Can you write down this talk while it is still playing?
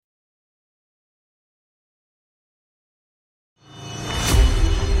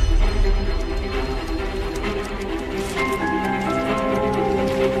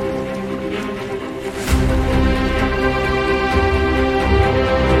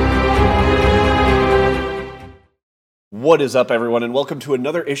What is up, everyone, and welcome to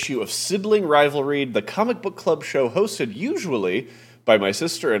another issue of Sibling Rivalry, the comic book club show hosted usually by my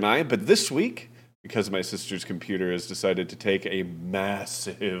sister and I, but this week, because my sister's computer has decided to take a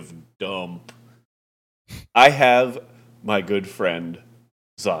massive dump, I have my good friend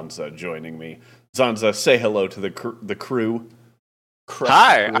Zanza joining me. Zanza, say hello to the crew.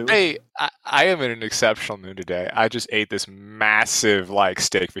 Hi, I am in an exceptional mood today. I just ate this massive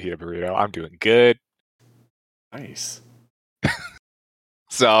steak fajita burrito. I'm doing good. Nice.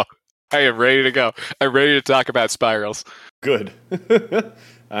 So I am ready to go. I'm ready to talk about spirals. Good.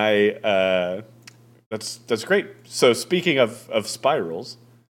 That's great. So speaking of spirals,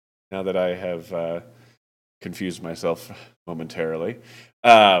 now that I have confused myself momentarily,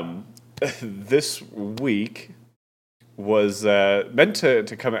 this week was meant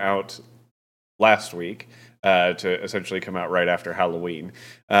to come out last week, to essentially come out right after Halloween,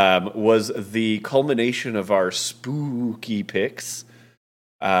 was the culmination of our spooky picks.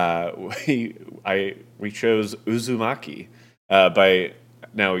 We chose Uzumaki. By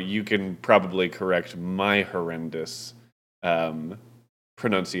now, you can probably correct my horrendous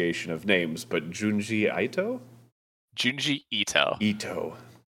pronunciation of names, but Junji Ito. Junji Ito. Ito.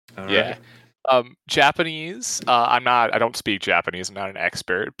 All right. Japanese. I don't speak Japanese. I'm not an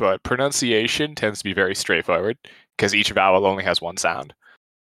expert, but pronunciation tends to be very straightforward because each vowel only has one sound.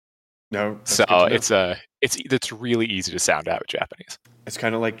 No, so it's really easy to sound out with Japanese. It's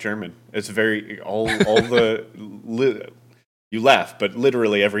kind of like German. It's very all the you laugh, but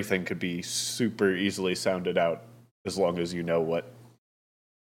literally everything could be super easily sounded out as long as you know what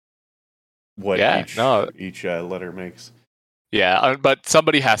each letter makes. Yeah, but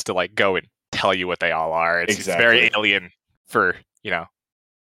somebody has to go and tell you what they all are. It's very alien for you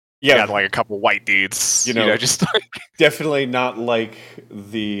got a couple white dudes. Just definitely not like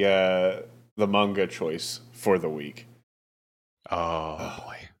the manga choice for the week. Oh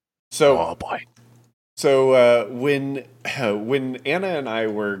boy! So when Anna and I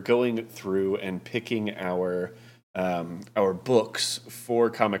were going through and picking our books for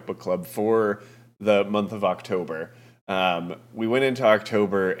Comic Book Club for the month of October, we went into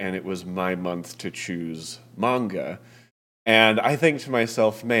October and it was my month to choose manga, and I think to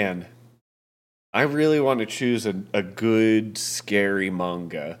myself, man, I really want to choose a good scary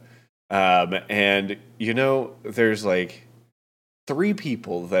manga, and there's 3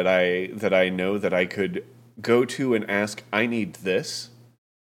 people that I know that I could go to and ask, I need this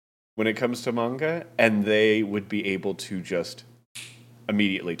when it comes to manga, and they would be able to just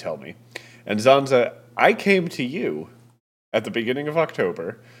immediately tell me. And Zanza, I came to you at the beginning of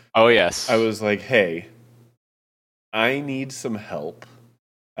October. Oh yes. I was like, hey, I need some help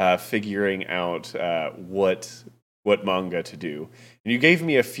figuring out what manga to do. And you gave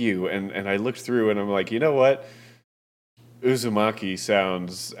me a few, and I looked through and I'm like, you know what? Uzumaki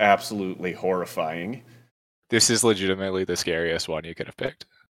sounds absolutely horrifying. This is legitimately the scariest one you could have picked.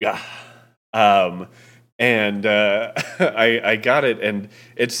 Yeah. And I got it, and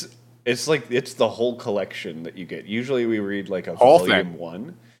it's the whole collection that you get. Usually we read a whole volume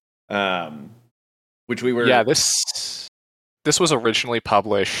thing. 1, which we were. Yeah, this was originally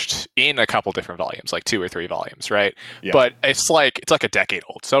published in a couple different volumes, 2 or 3 volumes, right? Yeah. But it's a decade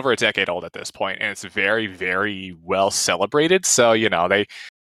old. It's over a decade old at this point, and it's very, very well celebrated. So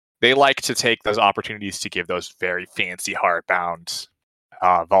they like to take those opportunities to give those very fancy hardbound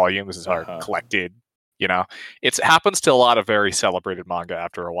volumes as are collected. It happens to a lot of very celebrated manga.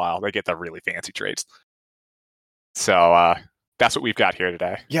 After a while, they get the really fancy trades. So that's what we've got here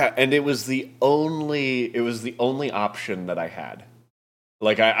today. Yeah, and it was the only option that I had.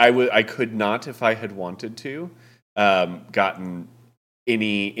 I could not, if I had wanted to, gotten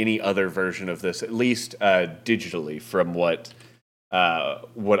any other version of this, at least digitally, from what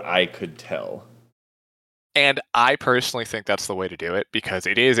I could tell. And I personally think that's the way to do it, because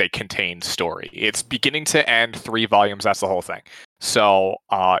it is a contained story. It's beginning to end, 3 volumes. That's the whole thing. So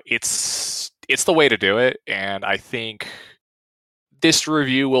it's the way to do it, and I think this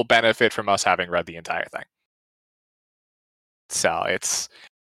review will benefit from us having read the entire thing. So it's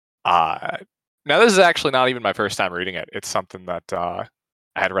now this is actually not even my first time reading it. It's something that I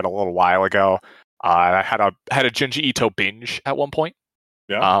had read a little while ago. I had a Junji Ito binge at one point.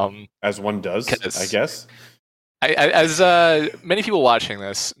 Yeah, as one does, I guess. As many people watching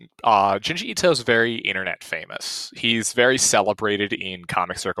this, Junji Ito is very internet famous. He's very celebrated in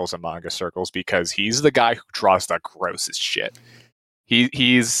comic circles and manga circles because he's the guy who draws the grossest shit.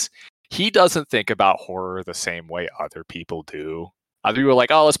 He doesn't think about horror the same way other people do. People were like,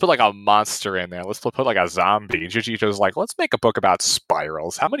 oh, let's put like a monster in there. Let's put like a zombie. And Junji Ito's like, let's make a book about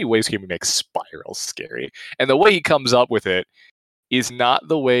spirals. How many ways can we make spirals scary? And the way he comes up with it is not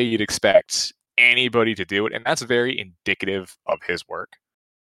the way you'd expect anybody to do it. And that's very indicative of his work.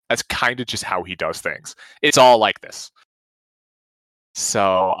 That's kind of just how he does things. It's all like this.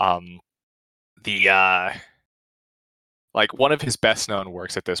 So, like one of his best known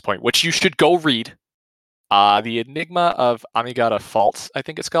works at this point, which you should go read, The Enigma of Amigata Fault, I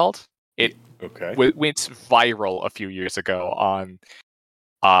think it's called. It went viral a few years ago on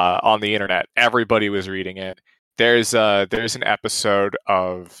the internet. Everybody was reading it. There's an episode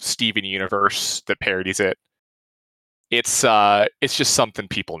of Steven Universe that parodies it. It's just something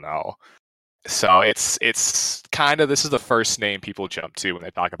people know. So it's kind of, this is the first name people jump to when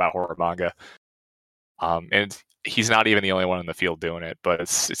they talk about horror manga. And he's not even the only one in the field doing it, but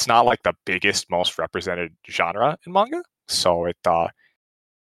it's not like the biggest, most represented genre in manga. So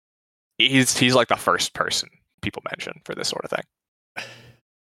he's like the first person people mention for this sort of thing.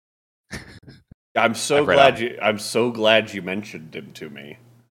 I'm so glad you mentioned him to me.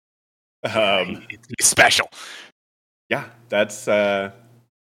 He's special. Yeah, that's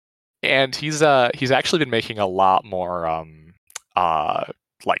and he's actually been making a lot more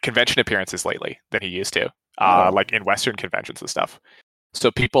like convention appearances lately than he used to. Like in Western conventions and stuff.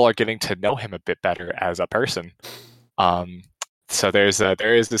 So people are getting to know him a bit better as a person. So there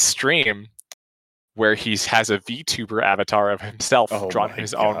is this stream where he has a VTuber avatar of himself drawn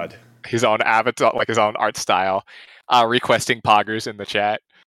his own avatar, like his own art style, requesting poggers in the chat.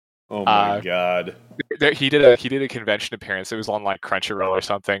 Oh my god! He did a convention appearance. It was on like Crunchyroll or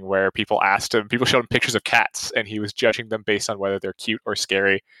something, where people showed him pictures of cats, and he was judging them based on whether they're cute or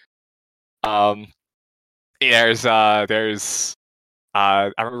scary. There's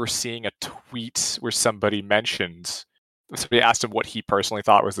I remember seeing a tweet where somebody asked him what he personally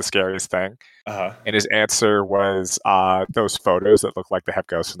thought was the scariest thing, and his answer was those photos that look like they have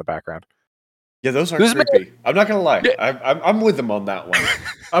ghosts in the background. Yeah, those are creepy. I'm not gonna lie. Yeah. I'm with him on that one.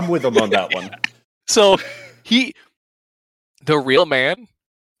 I'm with him on that one. So the real man,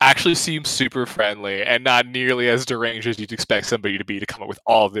 actually seems super friendly and not nearly as deranged as you'd expect somebody to be to come up with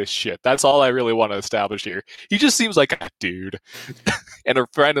all this shit. That's all I really want to establish here. He just seems like a dude, and a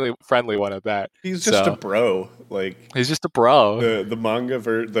friendly one at that. He's just a bro. Like he's just a bro. The manga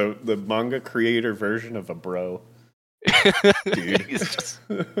the manga creator version of a bro. Dude. he's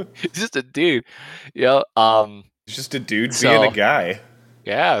just a dude. Yeah. He's just a dude being a guy.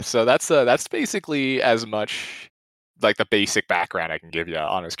 Yeah. So that's basically as much like the basic background I can give you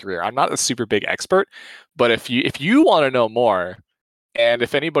on his career. I'm not a super big expert, but if you want to know more, and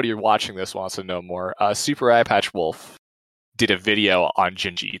if anybody watching this wants to know more, Super Eye Patch Wolf did a video on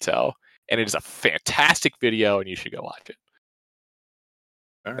Junji Ito, and it is a fantastic video, and you should go watch it.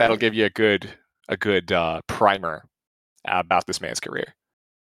 Right. That'll give you a good primer about this man's career.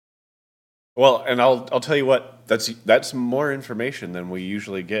 Well, and I'll tell you what, that's more information than we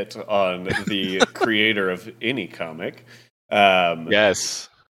usually get on the creator of any comic. Yes.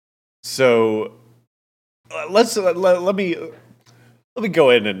 So let me go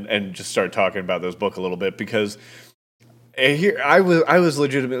in and just start talking about this book a little bit, because here I was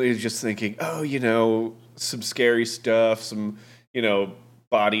legitimately just thinking, some scary stuff, some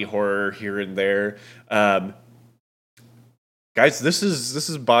body horror here and there. Guys, this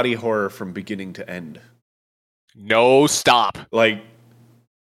is body horror from beginning to end. No stop. Like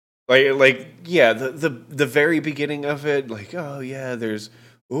yeah, the very beginning of it, like, oh yeah, there's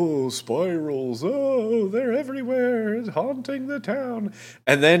spirals, they're everywhere, it's haunting the town.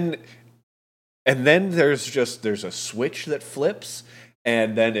 And then there's a switch that flips,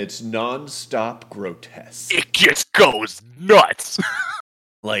 and then it's non-stop grotesque. It just goes nuts.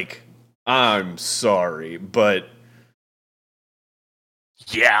 Like, I'm sorry, but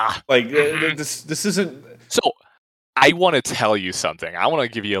yeah. Like, this isn't... So, I want to tell you something. I want to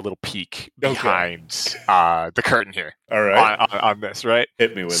give you a little peek behind the curtain here. All right. On this, right?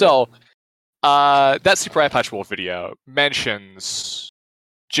 Hit me with it. So, that Super Eye Patch Wolf video mentions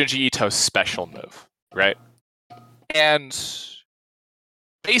Junji Ito's special move, right? And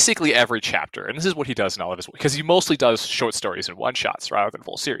basically every chapter, and this is what he does in all of his, because he mostly does short stories and one-shots rather than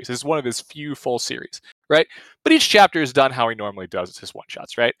full series. This is one of his few full series, right? But each chapter is done how he normally does his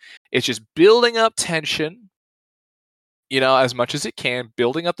one-shots, right? It's just building up tension, as much as it can,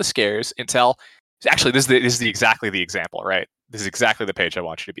 building up the scares until... Actually, this is exactly the example, right? This is exactly the page I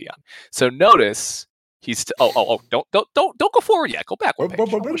want you to be on. So notice Don't go forward yet. Go back one page. Go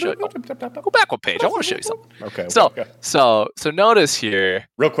back one page. I want to show you something. Okay. So notice here,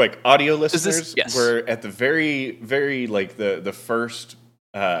 real quick, audio listeners. Yes. We're at the very, very like the first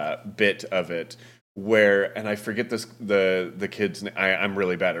bit of it where, and I forget the kids. I'm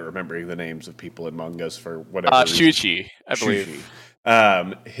really bad at remembering the names of people in mangas for whatever reason. Shuichi, I believe.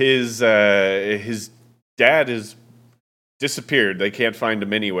 His dad is disappeared. They can't find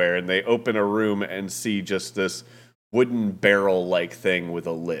him anywhere, and they open a room and see just this wooden barrel-like thing with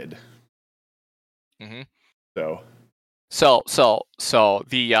a lid. Mm-hmm. So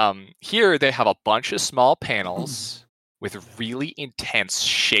the here they have a bunch of small panels with really intense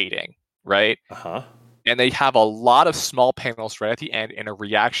shading, right? And they have a lot of small panels right at the end and a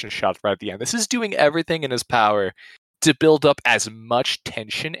reaction shot right at the end. This is doing everything in his power to build up as much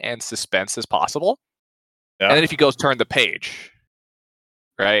tension and suspense as possible. Yeah. And then if you go turn the page,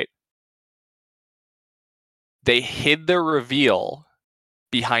 right? They hid the reveal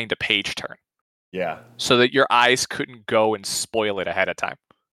behind a page turn. Yeah. So that your eyes couldn't go and spoil it ahead of time.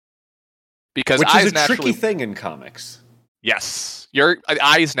 Because which is a tricky thing in comics. Yes. Your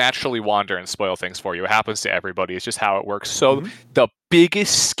eyes naturally wander and spoil things for you. It happens to everybody. It's just how it works. So the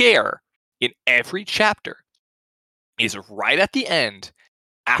biggest scare in every chapter is right at the end,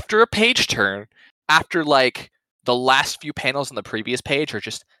 after a page turn, after like the last few panels on the previous page are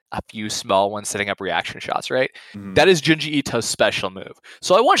just a few small ones setting up reaction shots, right? That is Junji Ito's special move.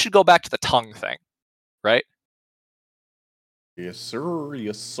 So I want you to go back to the tongue thing, right? Yes, sir.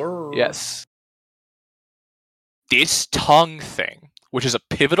 Yes, sir. Yes. This tongue thing, which is a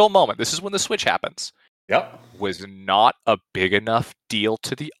pivotal moment, this is when the switch happens. Yep. Was not a big enough deal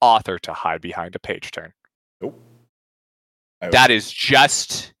to the author to hide behind a page turn. Nope. That is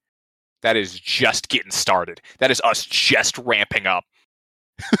just getting started. That is us just ramping up.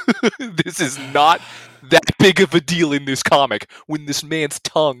 This is not that big of a deal in this comic when this man's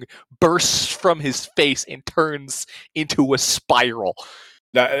tongue bursts from his face and turns into a spiral.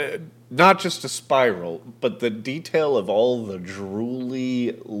 Not just a spiral, but the detail of all the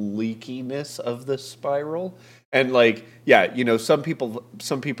drooly leakiness of the spiral. And like, yeah, you know, some people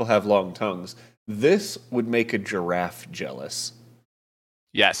have long tongues. This would make a giraffe jealous.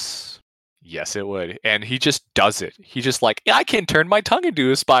 Yes, it would. And he just does it. He just like, I can turn my tongue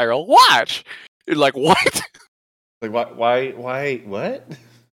into a spiral. Watch. Like, what? Like, why, what?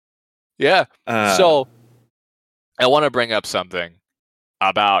 Yeah. So, I want to bring up something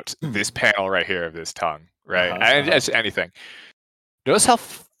about this panel right here of this tongue, right? And as anything. Notice how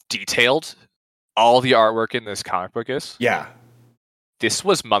detailed all the artwork in this comic book is? Yeah. This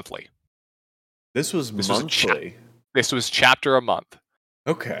was monthly. This was monthly? This was chapter a month.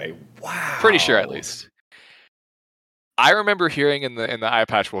 Okay. Wow. Pretty sure, at least. I remember hearing in the Eye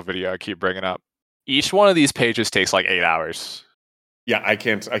Patch Wolf video I keep bringing up, each one of these pages takes like 8 hours. Yeah, I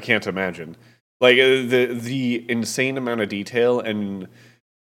can't imagine. Like the insane amount of detail, and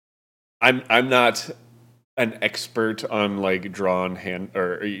I'm not an expert on like drawn hand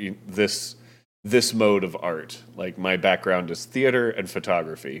or this mode of art. Like my background is theater and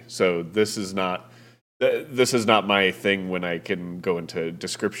photography, so this is not my thing when I can go into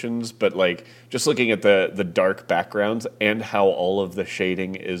descriptions, but like just looking at the dark backgrounds and how all of the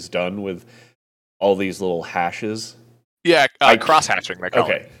shading is done with all these little hashes. Yeah, cross-hatching, they call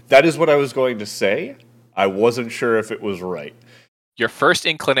it. That is what I was going to say. I wasn't sure if it was right. Your first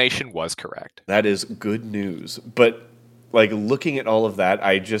inclination was correct. That is good news. But like looking at all of that,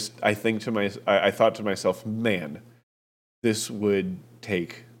 I thought to myself, man, this would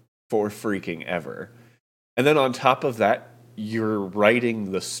take for freaking ever. And then on top of that, you're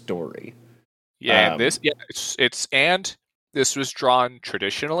writing the story. Yeah, and this was drawn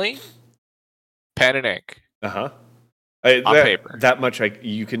traditionally, pen and ink. On paper. That much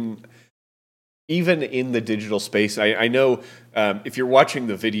you can, even in the digital space. I know if you're watching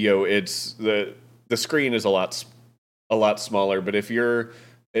the video, it's the screen is a lot smaller. But if you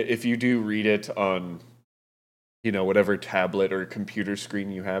do read it on, you know, whatever tablet or computer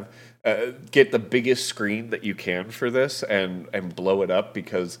screen you have, get the biggest screen that you can for this and blow it up,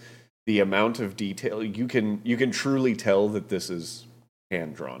 because the amount of detail you can truly tell that this is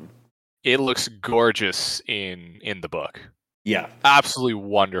hand drawn. It looks gorgeous in the book. Yeah, absolutely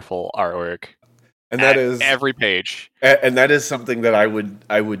wonderful artwork, and that is every page. And that is something that I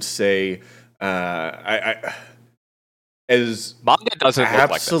would say, as manga doesn't look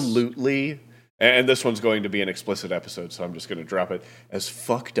absolutely. Like this. And this one's going to be an explicit episode, so I'm just going to drop it. As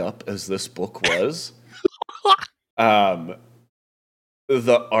fucked up as this book was, the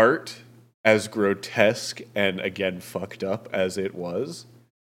art, as grotesque and again fucked up as it was,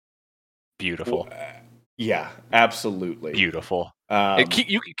 beautiful. Yeah, absolutely. Beautiful. Um,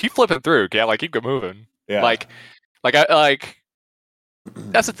 You keep flipping through, yeah, like keep moving. yeah. Like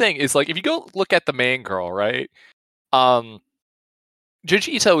that's the thing is like if you go look at the main girl, right? Junji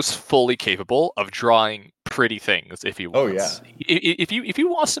Ito is fully capable of drawing pretty things if he Oh, yeah. wants. If he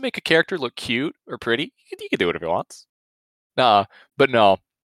wants to make a character look cute or pretty, he can do it if he wants. But no,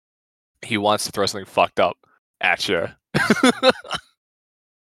 he wants to throw something fucked up at you.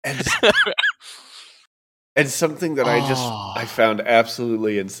 And something that I found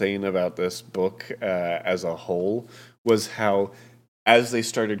absolutely insane about this book as a whole was how, as they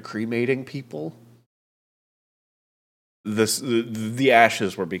started cremating people, the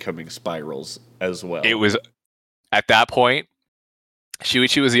ashes were becoming spirals as well. It was at that point,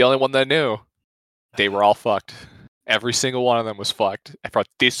 Shuichi was the only one that knew. They were all fucked. Every single one of them was fucked. And for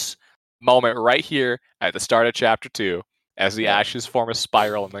this moment right here at the start of chapter 2, as the ashes form a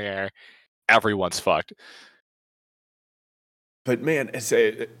spiral in the air, everyone's fucked. But man,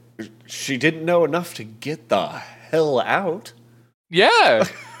 she didn't know enough to get the hell out. Yeah.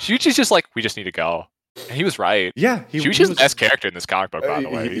 Shuichi's just like, we just need to go. And he was right. Yeah. Shuichi's the best character in this comic book, by the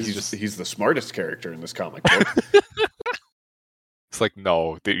way. He's the smartest character in this comic book. It's like,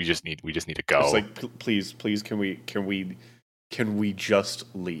 no, we just need to go. It's like, please, can we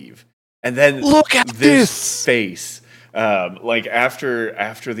just leave? And then look at this face. Like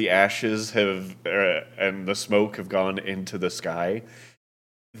after the ashes have and the smoke have gone into the sky,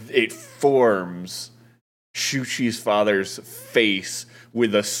 it forms Shuichi's father's face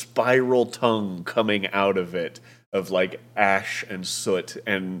with a spiral tongue coming out of it of like ash and soot.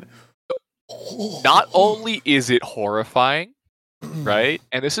 And not only is it horrifying, right?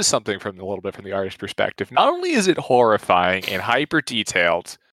 And this is something from a little bit from the artist's perspective. Not only is it horrifying and hyper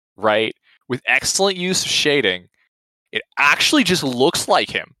detailed, right, with excellent use of shading, it actually just looks like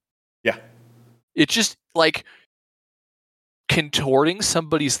him. Yeah. It just like contorting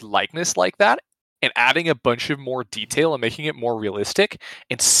somebody's likeness like that and adding a bunch of more detail and making it more realistic,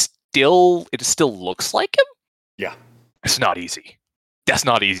 and it still looks like him. Yeah, it's not easy. That's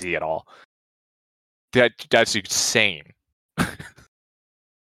not easy at all. That's insane.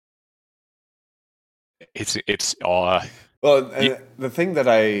 It's well, the thing that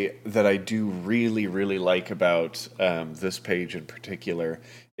I do really, really like about this page in particular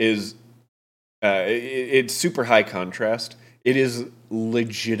is it's super high contrast. It is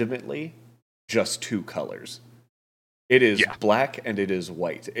legitimately just two colors. It is black and it is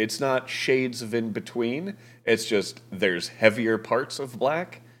white. It's not shades of in between. It's just there's heavier parts of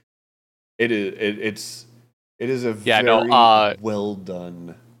black. It is a very well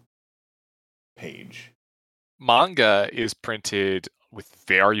done page. Manga is printed with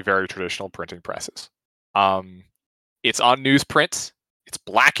very, very traditional printing presses. It's on newsprint. It's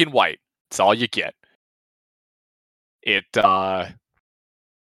black and white. It's all you get.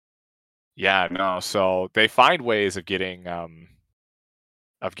 So they find ways of getting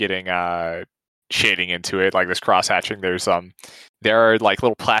shading into it, like this cross hatching. There are like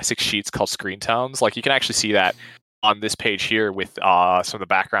little plastic sheets called screen tones. Like you can actually see that on this page here with some of the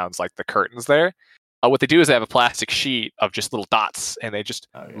backgrounds, like the curtains there. What they do is they have a plastic sheet of just little dots, and they just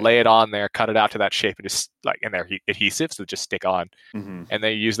lay it on there, cut it out to that shape, and just like and they're adhesive, so just stick on. Mm-hmm. And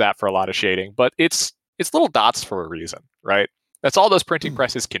they use that for a lot of shading. But it's little dots for a reason, right? That's all those printing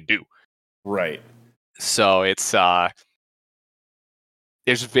presses can do. Right. So it's very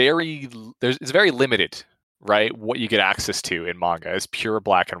limited, right? What you get access to in manga is pure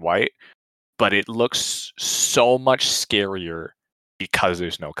black and white, but it looks so much scarier because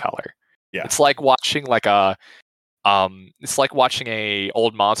there's no color. Yeah. It's like watching a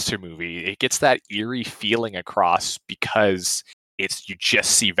old monster movie. It gets that eerie feeling across because you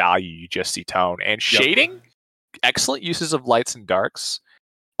just see value, you just see tone. And shading, excellent uses of lights and darks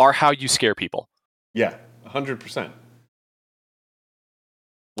are how you scare people. Yeah, 100%.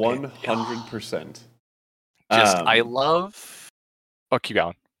 100%. I love... Oh, keep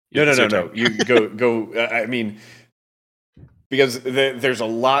going. No. You go. I mean, because there's a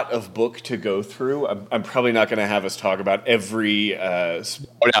lot of book to go through. I'm probably not going to have us talk about every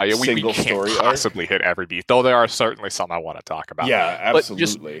single story. We can't possibly hit every beat, though there are certainly some I want to talk about. Yeah,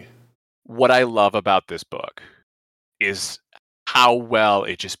 absolutely. What I love about this book is how well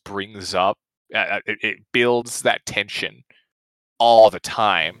it just brings up, it builds that tension all the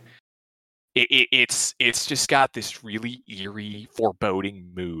time. It's just got this really eerie,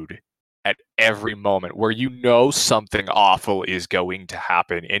 foreboding mood at every moment where you know something awful is going to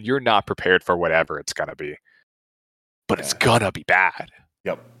happen and you're not prepared for whatever it's going to be. But it's going to be bad.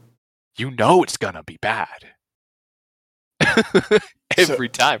 Yep. You know it's going to be bad. Every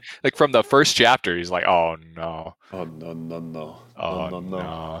time. Like from the first chapter, he's like, oh no. Oh no. Oh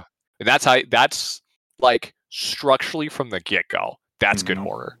no. And that's like structurally from the get-go. That's good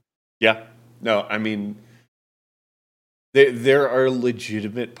horror. Yeah. No, I mean there are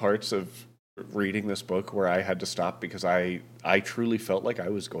legitimate parts of reading this book where I had to stop because I truly felt like I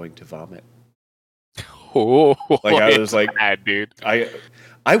was going to vomit. Oh, like I was like, bad, dude.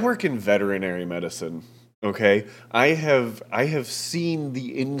 I work in veterinary medicine. Okay, I have seen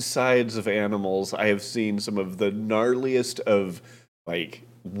the insides of animals. I have seen some of the gnarliest of like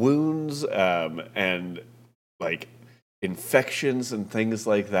wounds and like infections and things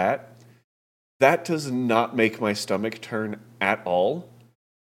like that. That does not make my stomach turn at all.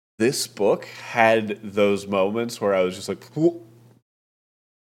 This book had those moments where I was just like, whoa.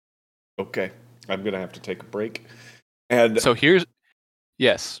 Okay, I'm gonna have to take a break. And so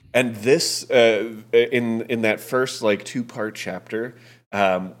yes. And this in that first like 2-part chapter,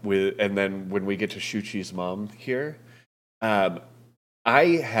 and then when we get to Shuchi's mom here, I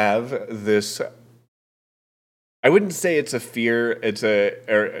have this. I wouldn't say it's a fear. It's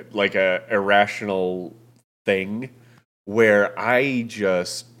like a irrational thing where I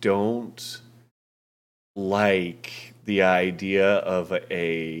just don't like the idea of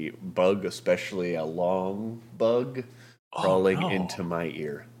a bug, especially a long bug, crawling into my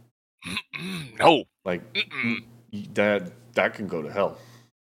ear. No. Like, that can go to hell.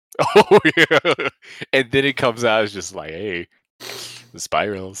 Oh, yeah. And then it comes out as just like, hey, the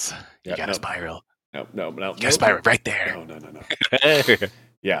spirals. You got a spiral. No. You got a spiral right there. No.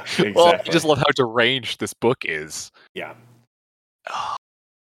 Yeah, exactly. Well, I just love how deranged this book is. Yeah.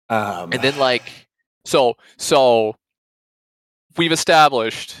 And then like, so we've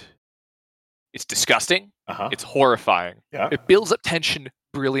established it's disgusting. It's horrifying. Yeah. It builds up tension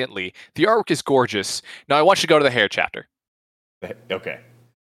brilliantly. The artwork is gorgeous. Now I want you to go to the hair chapter. Okay.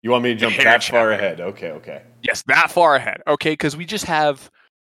 You want me to jump that far ahead? Okay. Yes, that far ahead. Okay, because we just have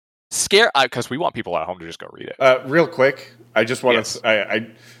because we want people at home to just go read it. Real quick, I just want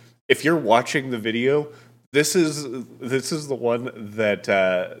to. If you're watching the video, this is the one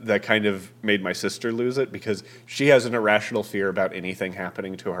that kind of made my sister lose it because she has an irrational fear about anything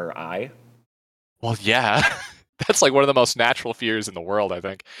happening to her eye. Well, yeah, that's like one of the most natural fears in the world, I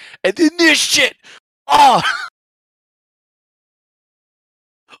think. And then this shit, oh,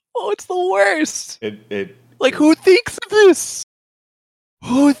 it's the worst. Who thinks of this?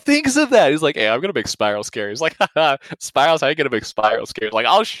 Who thinks of that? He's like, hey, I'm gonna make spiral scare. He's like, haha, spirals, how you gonna make spiral scare? Like,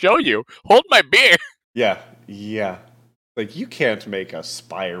 I'll show you. Hold my beer. Yeah. Like, you can't make a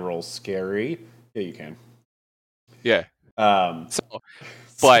spiral scary. Yeah, you can. Yeah. So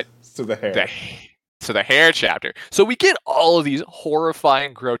the hair. So the hair chapter. So we get all of these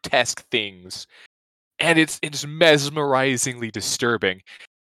horrifying, grotesque things, and it's mesmerizingly disturbing.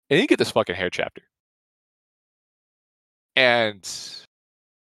 And then you get this fucking hair chapter. And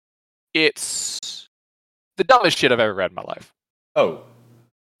it's the dumbest shit I've ever read in my life. Oh.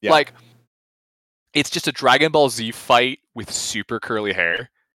 Yeah. Like, it's just a Dragon Ball Z fight with super curly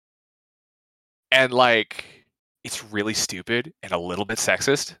hair. And, like, it's really stupid and a little bit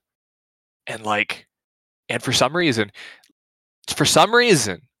sexist. And, like, and for some reason,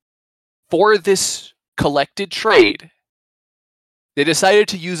 for this collected trade, they decided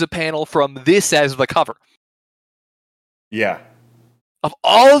to use a panel from this as the cover. Yeah. Of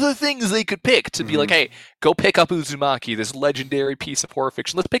all the things they could pick to be like, hey, go pick up Uzumaki, this legendary piece of horror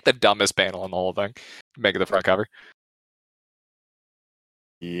fiction. Let's pick the dumbest panel on the whole thing. Make it the front cover.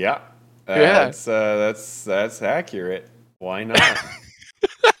 Yeah. That's accurate. Why not?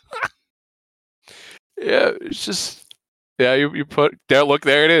 Yeah, it's just you put there. Look,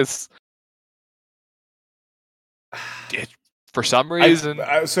 there it is. For some reason,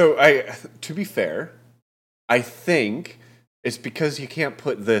 to be fair, I think it's because you can't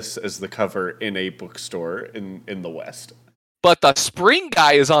put this as the cover in a bookstore in the West. But the spring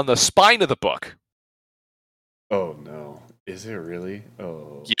guy is on the spine of the book. Oh no. Is it really?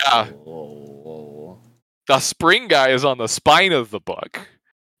 Oh. Yeah. Oh. The spring guy is on the spine of the book.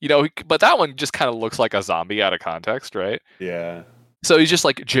 You know, but that one just kind of looks like a zombie out of context, right? Yeah. So he's just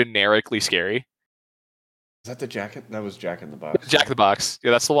like generically scary. Is that the jacket? That was Jack in the Box. Jack in the Box. Yeah,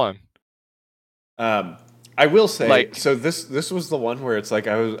 that's the one. I will say, so this was the one where it's like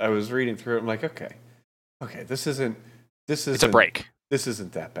I was reading through it. I'm like, okay, this isn't. It's a break. This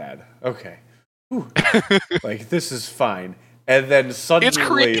isn't that bad. Okay, like this is fine. And then suddenly, it's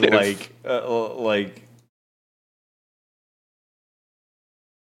creative.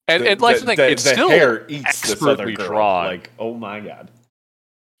 And like the thing, it's the still hair eats this other expertly girl. drawn. Like, oh my god.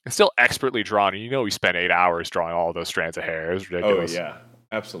 It's still expertly drawn. And we spent 8 hours drawing all those strands of hair. It was ridiculous. Oh yeah,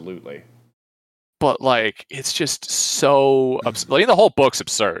 absolutely. But like, it's just so like the whole book's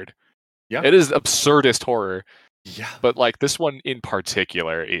absurd. Yeah, it is absurdist horror. Yeah, but like this one in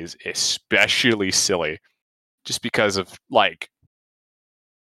particular is especially silly, just because of like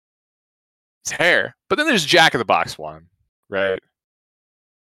its hair. But then there's Jack in the Box one, right?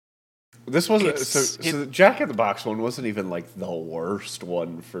 This wasn't so the Jack in the Box one wasn't even like the worst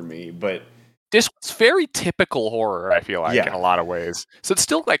one for me, but this was very typical horror, I feel like, in a lot of ways. So it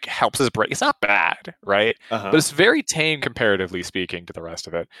still like helps us break. It's not bad, right? But it's very tame comparatively speaking to the rest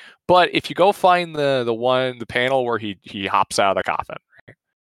of it. But if you go find the panel where he hops out of the coffin, right?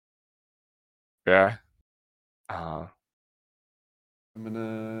 Yeah. I'm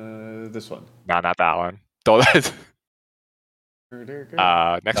gonna this one. No, not that one.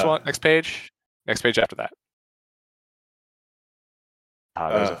 Next page. Next page after that.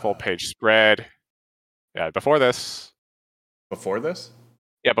 There's a full page spread. Yeah, before this. Before this?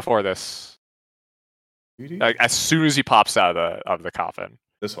 Yeah, before this. Like as soon as he pops out of the coffin.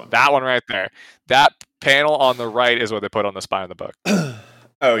 This one. That one right there. That panel on the right is what they put on the spine of the book.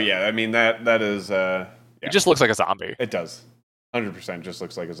 Oh yeah, I mean that is. Yeah. It just looks like a zombie. It does. 100% just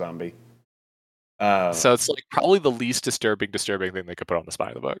looks like a zombie. So it's like probably the least disturbing thing they could put on the spine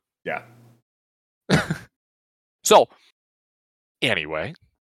of the book. Yeah. So, anyway,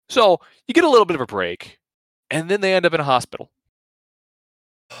 you get a little bit of a break, and then they end up in a hospital.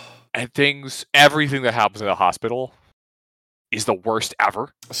 And everything that happens in the hospital is the worst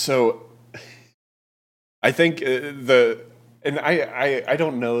ever. So, I think I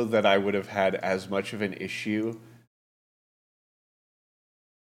don't know that I would have had as much of an issue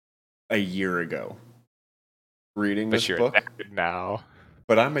a year ago reading this book. But you're a dad now.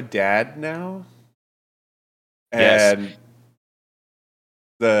 But I'm a dad now. And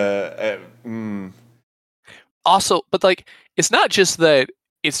also, but like, it's not just that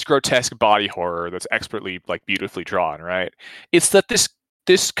it's grotesque body horror that's expertly, like, beautifully drawn, right? It's that this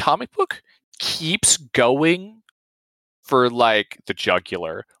comic book keeps going for like the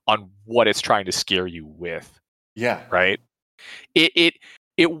jugular on what it's trying to scare you with. Yeah. Right?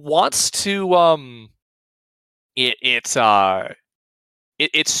 It wants to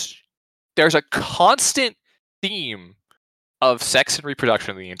there's a constant theme of sex and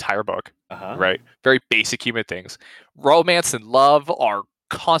reproduction in the entire book. Right? Very basic human things. Romance and love are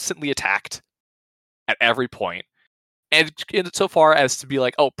constantly attacked at every point. And so far as to be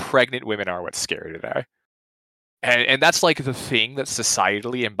like, oh, pregnant women are what's scary today. And that's like the thing that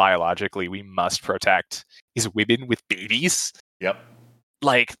societally and biologically we must protect is women with babies. Yep.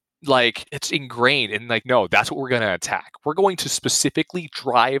 Like it's ingrained, and like, no, that's what we're going to attack. We're going to specifically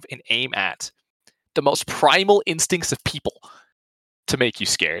drive and aim at the most primal instincts of people to make you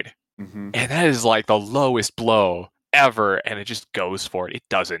scared. Mm-hmm. And that is like the lowest blow ever, and it just goes for it. It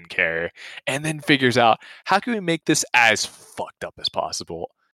doesn't care. And then figures out, how can we make this as fucked up as possible?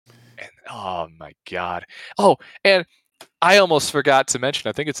 And oh my god. Oh, and I almost forgot to mention,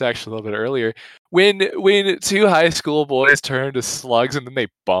 I think it's actually a little bit earlier, when two high school boys turn to slugs and then they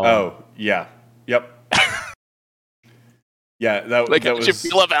bomb. Oh, yeah. Yep. Yeah, that like, that how did you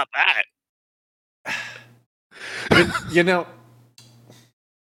feel about that? You know...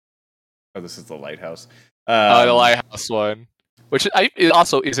 Oh, this is the lighthouse. The lighthouse one, which it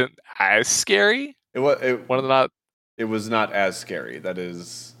also isn't as scary. It was not as scary. That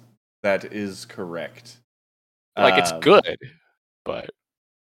is correct. Like, it's good, but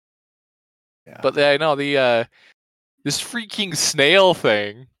yeah. But I know this freaking snail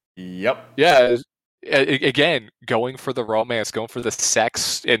thing. Yep. Yeah. Again, going for the romance, going for the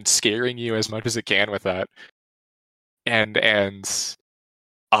sex, and scaring you as much as it can with that. And it's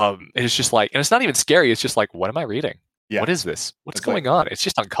just like, and it's not even scary. It's just like, what am I reading? Yeah. What is this? What's going on? It's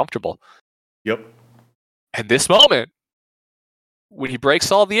just uncomfortable. Yep. And this moment, when he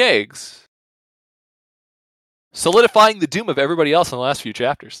breaks all the eggs, solidifying the doom of everybody else in the last few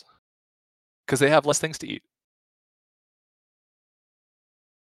chapters, because they have less things to eat.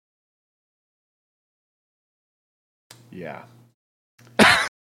 Yeah.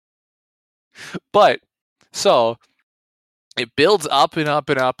 But so it builds up and up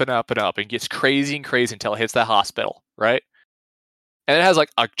and up and up and up and gets crazy and crazy until it hits that hospital, right? And it has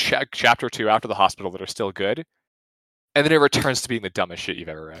like a chapter or two after the hospital that are still good, and then it returns to being the dumbest shit you've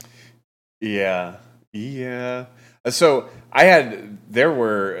ever read. Yeah. So there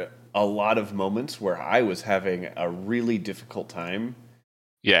were a lot of moments where I was having a really difficult time.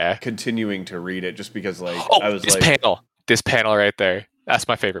 Yeah. Continuing to read it just because, like, I was this panel right there. That's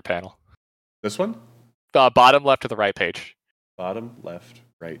my favorite panel. This one? Bottom left to the right page. Bottom left,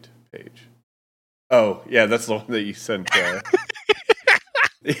 right page. Oh, yeah, that's the one that you sent.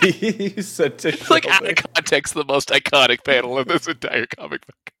 You sent to It's like, out Sheldon. of context, the most iconic panel of this entire comic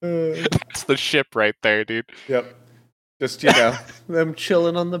book. That's the ship right there, dude. Yep. Just, them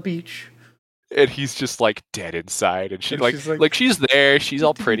chilling on the beach. And he's just like dead inside, and And she's like, she's there, she's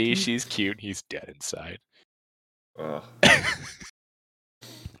all pretty, she's cute, and he's dead inside. But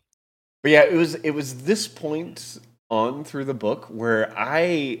yeah, it was this point on through the book where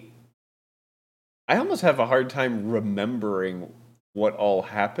I almost have a hard time remembering what all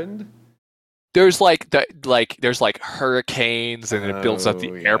happened. There's there's hurricanes, and it builds up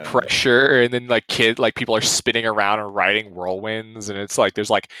the air pressure, and then people are spinning around and riding whirlwinds, and it's like there's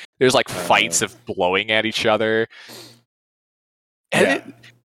fights of blowing at each other, and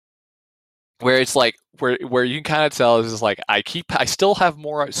where it's like where you can kind of tell is like I still have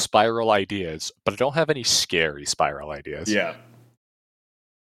more spiral ideas, but I don't have any scary spiral ideas. Yeah.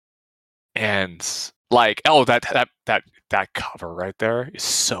 And that cover right there is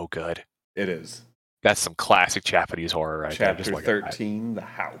so good. It is. That's some classic Japanese horror right there. Chapter 13, The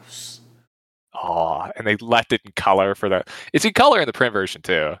House. Oh, and they left it in color for the. It's in color in the print version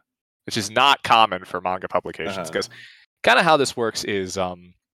too, which is not common for manga publications because kind of how this works is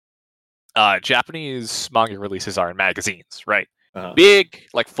Japanese manga releases are in magazines, right? Big,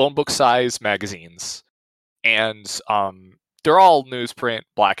 like phone book size magazines, and they're all newsprint,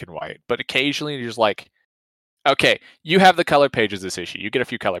 black and white. But occasionally, you're just like, okay, you have the color pages this issue. You get a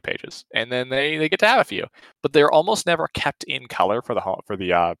few color pages, and then they get to have a few. But they're almost never kept in color for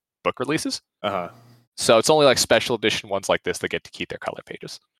the book releases. So it's only like special edition ones like this that get to keep their color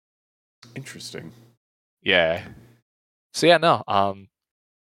pages. Interesting. Yeah. So yeah, no.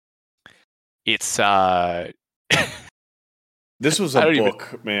 It's this was a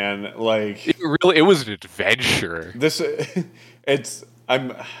book, man. Like it was an adventure.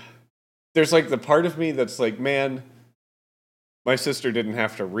 There's like the part of me that's like, man, my sister didn't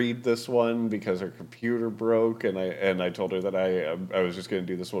have to read this one because her computer broke, and I told her that I was just going to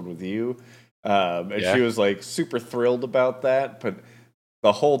do this one with you, and she was like super thrilled about that. But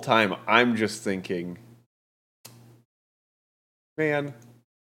the whole time, I'm just thinking, man,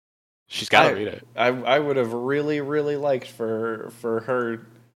 she's got to read it. I would have really, really liked for her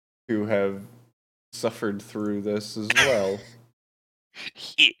to have suffered through this as well.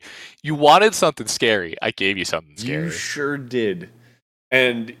 You wanted something scary. I gave you something scary. You sure did.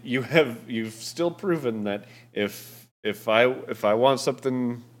 And you've still proven that if I want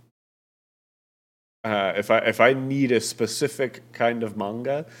something, if I need a specific kind of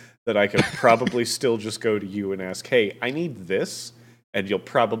manga, that I could probably still just go to you and ask, hey, I need this, and you'll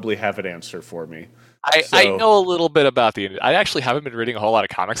probably have an answer for me. I know a little bit about I actually haven't been reading a whole lot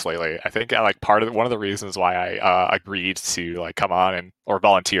of comics lately. I think one of the reasons why I agreed to come on or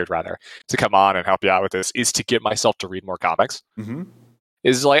volunteered rather to come on and help you out with this is to get myself to read more comics. Mm-hmm.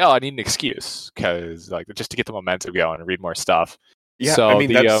 Is like, I need an excuse because just to get the momentum going and read more stuff. Yeah, so, I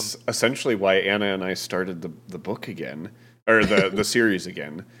mean that's essentially why Anna and I started the book again, or the series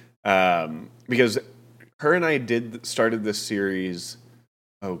again, because her and I started this series.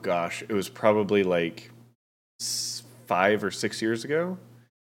 Oh gosh, it was probably like 5 or 6 years ago.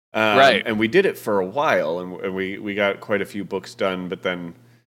 Right. And we did it for a while, and we got quite a few books done, but then,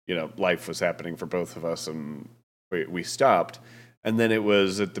 life was happening for both of us, and we stopped. And then it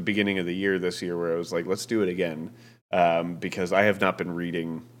was at the beginning of the year this year where I was like, let's do it again, because I have not been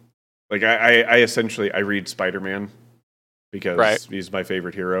reading. Like, I essentially read Spider-Man because he's my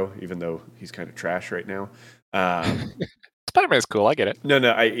favorite hero, even though he's kind of trash right now. Spider-Man is cool. I get it. No,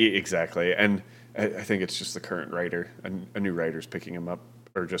 exactly. And I think it's just the current writer. A new writer's picking him up,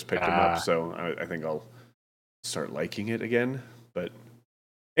 or just picked him up. So I think I'll start liking it again. But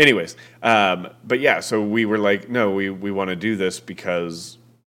anyways, but yeah, so we were like, no, we want to do this because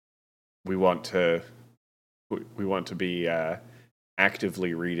we want to be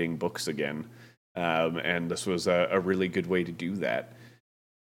actively reading books again. And this was a really good way to do that.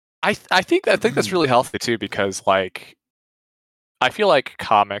 I think that's really healthy too, because I feel like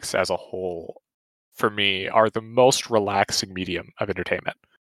comics as a whole, for me, are the most relaxing medium of entertainment.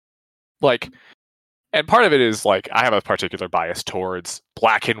 And part of it is I have a particular bias towards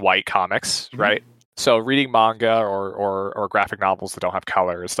black and white comics, mm-hmm. right? So reading manga or graphic novels that don't have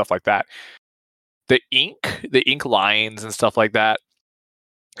color and stuff like that, the ink lines and stuff like that,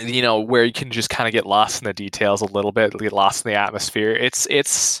 where you can just kind of get lost in the details a little bit, get lost in the atmosphere. It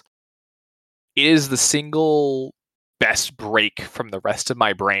is the single best break from the rest of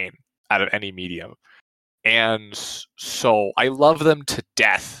my brain out of any medium. And so I love them to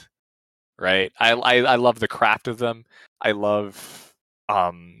death, right? I love the craft of them. I love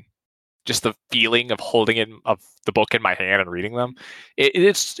just the feeling of holding the book in my hand and reading them.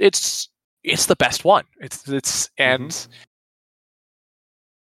 It's the best one. And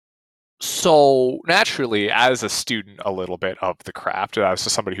so naturally, as a student a little bit of the craft, as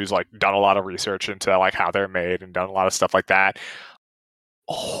somebody who's like done a lot of research into like how they're made and done a lot of stuff like that,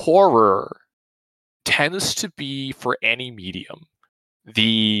 horror tends to be, for any medium,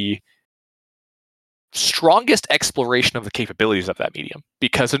 the strongest exploration of the capabilities of that medium.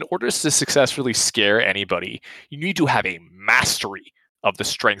 Because in order to successfully scare anybody, you need to have a mastery of the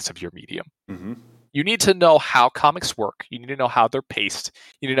strengths of your medium. You need to know how comics work. You need to know how they're paced.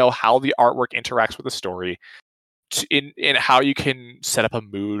 You need to know how the artwork interacts with the story, in how you can set up a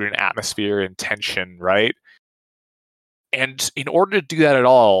mood and atmosphere and tension, right? And in order to do that at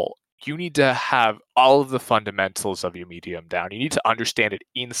all, you need to have all of the fundamentals of your medium down. You need to understand it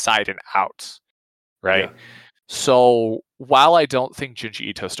inside and out, right? Yeah. So while I don't think Junji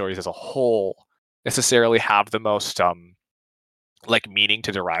Ito stories as a whole necessarily have the most like meaning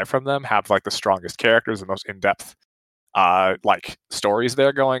to derive from them, have like the strongest characters, the most in-depth like stories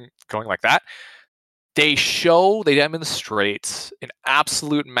there going like that, they demonstrate an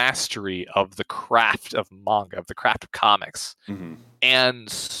absolute mastery of the craft of manga, of the craft of comics.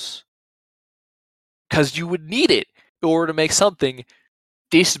 And because you would need it in order to make something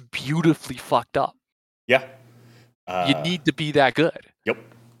this beautifully fucked up. Yeah. You need to be that good. Yep.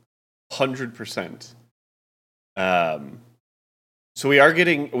 100%. So we are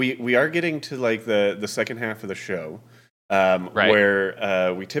getting to like the second half of the show, right,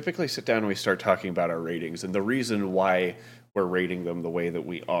 where we typically sit down and we start talking about our ratings and the reason why we're rating them the way that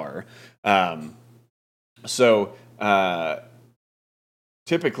we are. So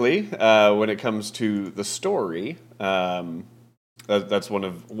typically, when it comes to the story, that's one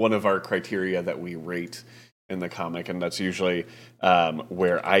of our criteria that we rate in the comic, and that's usually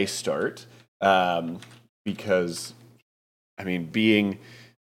where I start, because I mean, being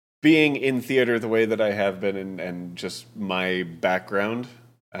in theater the way that I have been, and just my background,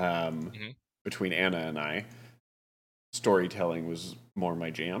 between Anna and I, storytelling was more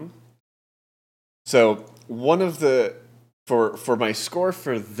my jam. So one of the for my score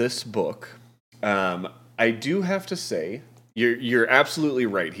for this book, I do have to say you're absolutely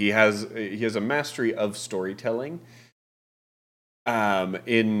right. He has a mastery of storytelling.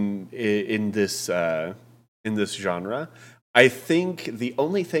 In this genre. I think the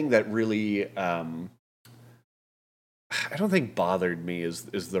only thing that really, I don't think bothered me is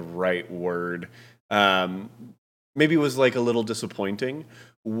the right word. Maybe was like a little disappointing.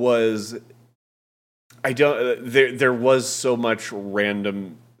 Was there was so much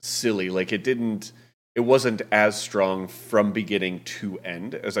random silly, like it wasn't as strong from beginning to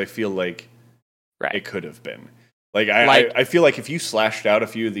end as I feel like it could have been. Like I feel like if you slashed out a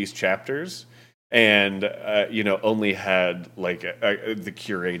few of these chapters and only had like the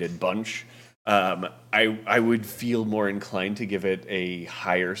curated bunch, I would feel more inclined to give it a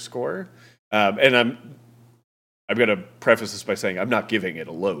higher score. And I'm gonna preface this by saying I'm not giving it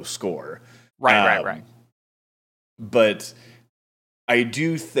a low score. Right. But I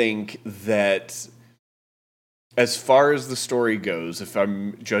do think that as far as the story goes, if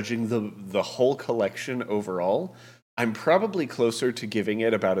I'm judging the whole collection overall, I'm probably closer to giving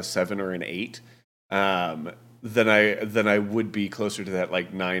it about a 7 or an 8 than I would be closer to that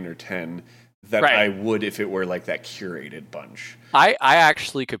like 9 or 10 that I would if it were like that curated bunch. I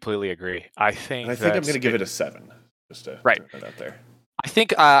actually completely agree. I think I'm going to give it a 7, just to throw that out there. I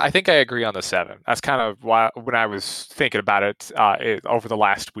think I agree on the 7. That's kind of why when I was thinking about it over the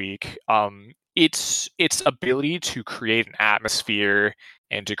last week. Its ability to create an atmosphere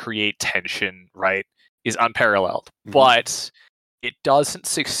and to create tension, right, is unparalleled. But it doesn't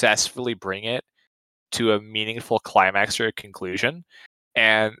successfully bring it to a meaningful climax or a conclusion.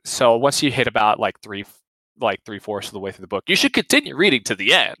 And so once you hit about like 3/4 of the way through the book, you should continue reading to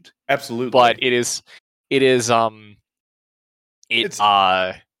the end. Absolutely. But it's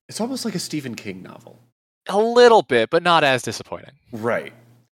almost like a Stephen King novel. A little bit, but not as disappointing. Right.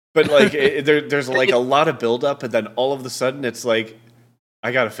 But like there's like a lot of buildup, and then all of a sudden it's like,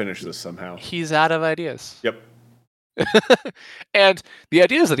 I got to finish this somehow. He's out of ideas. Yep. And the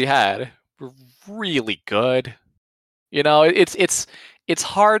ideas that he had were really good. You know, it's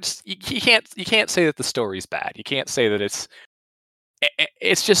hard. You can't say that the story's bad. You can't say that it's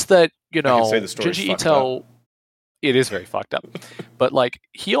just that, you know, Junji Ito, it is very fucked up. But like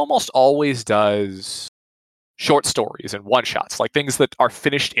he almost always does short stories and one-shots, like things that are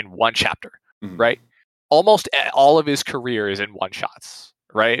finished in one chapter, right? Almost all of his career is in one-shots,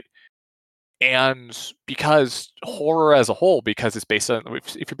 right? And because horror as a whole, because it's based on,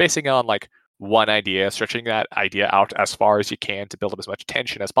 if you're basing it on like one idea, stretching that idea out as far as you can to build up as much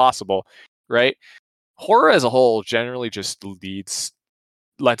tension as possible, right? Horror as a whole generally just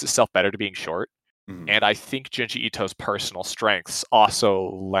lends itself better to being short. Mm-hmm. And I think Junji Ito's personal strengths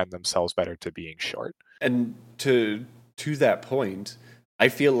also lend themselves better to being short. And to that point, I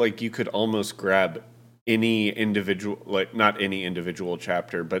feel like you could almost grab any individual, like not any individual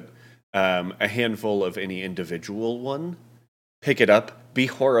chapter, but a handful of any individual one, pick it up, be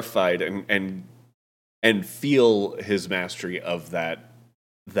horrified, and feel his mastery of that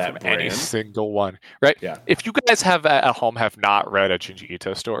brand. Any single one, right? Yeah. If you guys have at home have not read a Junji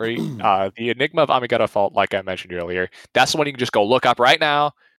Ito story, The Enigma of Amigata Fault, like I mentioned earlier, that's the one you can just go look up right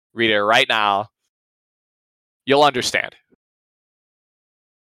now, read it right now. You'll understand.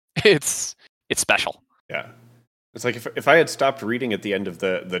 It's special. Yeah. It's like if I had stopped reading at the end of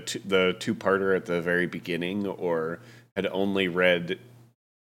the two-parter at the very beginning, or had only read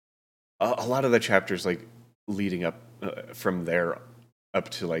a lot of the chapters like leading up from there up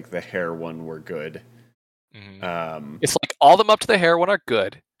to like the hair one were good. Mm-hmm. It's like all of them up to the hair one are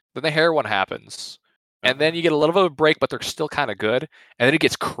good. Then the hair one happens. And then you get a little bit of a break, but they're still kind of good. And then it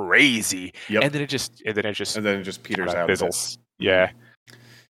gets crazy. Yep. And then it just peters out. Fizzles. Yeah.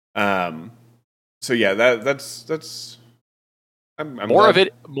 So yeah, that's I'm more of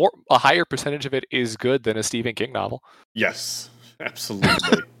it. A higher percentage of it is good than a Stephen King novel. Yes,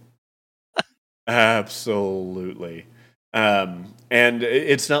 absolutely, absolutely. And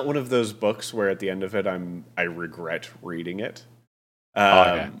it's not one of those books where at the end of it I regret reading it.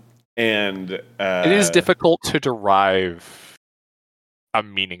 And it is difficult to derive a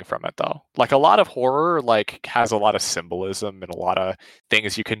meaning from it, though. Like a lot of horror, like has a lot of symbolism and a lot of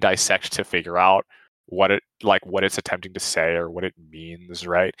things you can dissect to figure out what it's attempting to say or what it means,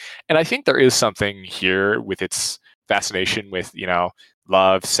 right? And I think there is something here with its fascination with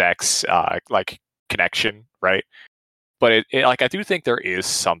love, sex, like connection, right? But it like I do think there is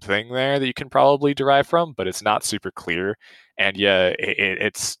something there that you can probably derive from, but it's not super clear, and yeah,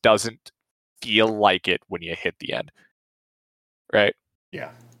 it doesn't feel like it when you hit the end, right?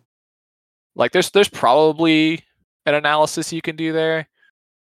 Yeah, like there's probably an analysis you can do there,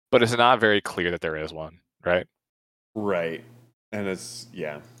 but it's not very clear that there is one, right? Right, and it's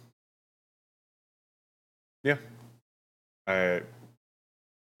yeah.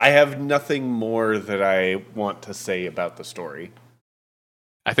 I have nothing more that I want to say about the story.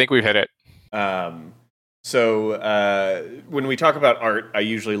 I think we've hit it. So when we talk about art, I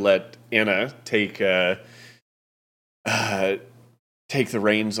usually let Anna take the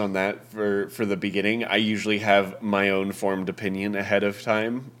reins on that for the beginning. I usually have my own formed opinion ahead of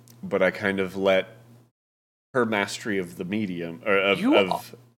time, but I kind of let her mastery of the medium or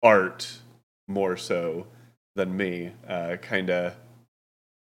of art more so than me kind of.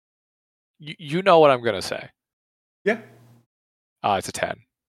 You know what I'm going to say. Yeah. It's a 10.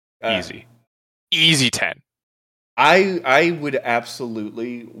 Easy 10. I would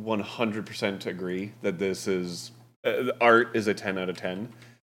absolutely 100% agree that this is art is a 10 out of 10.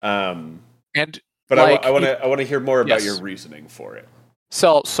 But like, I want to hear more about your reasoning for it.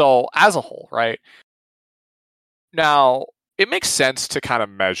 So as a whole, right? Now, it makes sense to kind of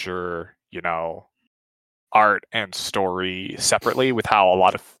measure, art and story separately with how a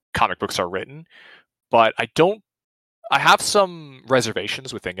lot of comic books are written, but I have some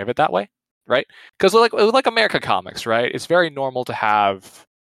reservations with thinking of it that way, right? Because like American comics, right? It's very normal to have,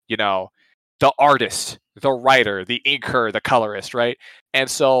 the artist, the writer, the inker, the colorist, right? And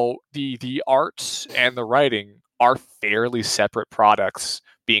so the art and the writing are fairly separate products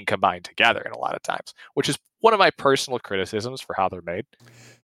being combined together in a lot of times, which is one of my personal criticisms for how they're made.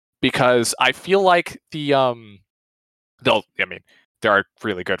 Because I feel like there are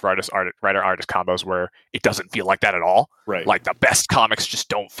really good writer-artist combos where it doesn't feel like that at all. Right. Like the best comics just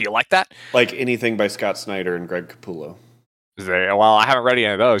don't feel like that. Like anything by Scott Snyder and Greg Capullo. Well, I haven't read any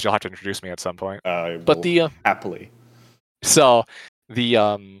of those. You'll have to introduce me at some point. But happily. So you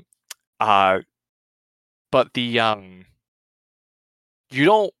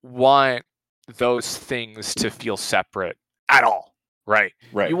don't want those things to feel separate at all, right?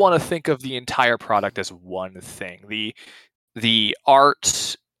 Right. You want to think of the entire product as one thing. The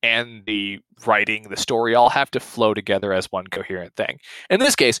art and the writing, the story all have to flow together as one coherent thing. In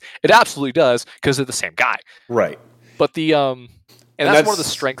this case, it absolutely does because they're the same guy. Right. But and that's one of the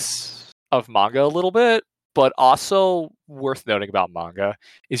strengths of manga a little bit, but also worth noting about manga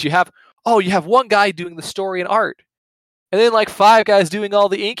is you have one guy doing the story and art. And then like 5 guys doing all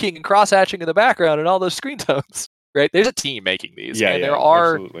the inking and cross-hatching in the background and all those screen tones. Right? There's a team making these. Yeah, and there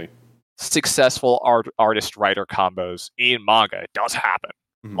are absolutely. successful artist writer combos in manga. It does happen.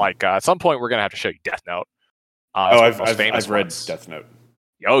 Mhm. Like at some point, we're gonna have to show you Death Note. I've read Death Note.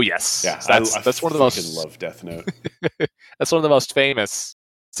 Oh yes, Yeah, so that's one of the most. Love Death Note. That's one of the most famous,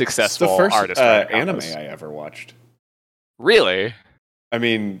 successful it's the first artist anime combos. I ever watched. Really? I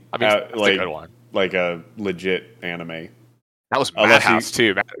mean that's a good one. Like a legit anime. That was Madhouse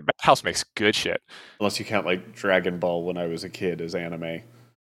too. Madhouse makes good shit. Unless you count like Dragon Ball when I was a kid as anime.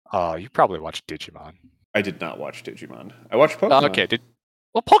 Oh, you probably watched Digimon. I did not watch Digimon. I watched Pokemon. Okay,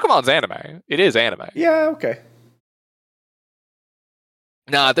 well, Pokemon's anime. It is anime. Yeah, okay.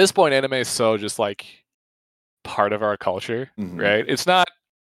 Now, at this point, anime is so just like part of our culture, right? It's not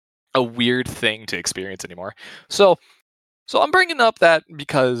a weird thing to experience anymore. So I'm bringing up that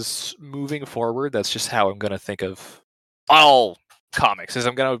because moving forward, that's just how I'm going to think of all comics.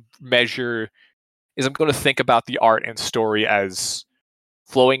 I'm going to think about the art and story as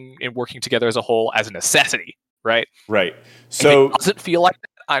flowing and working together as a whole as a necessity, right? Right. So if it doesn't feel like that,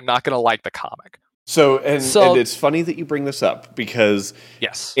 I'm not going to like the comic. So it's funny that you bring this up because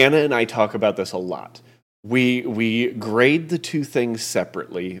yes, Anna and I talk about this a lot. We grade the two things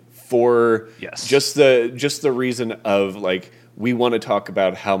separately for just the reason of like we want to talk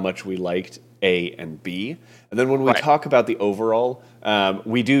about how much we liked A and B, and then when we talk about the overall,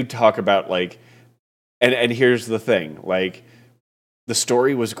 we do talk about like, and here's the thing, like the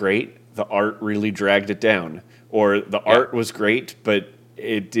story was great, the art really dragged it down, or the art was great, but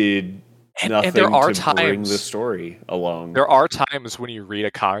it did nothing and there are to bring the story along. There are times when you read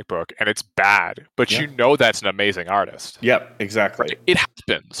a comic book and it's bad, but you know that's an amazing artist. Yep, exactly. Right? It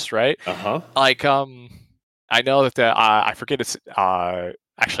happens, right? Like I know that I forget it's actually I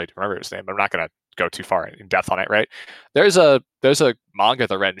don't remember his name, but I'm not gonna go too far in depth on it, right? There's a manga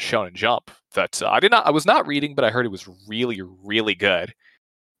that I read in Shonen Jump that I was not reading, but I heard it was really, really good.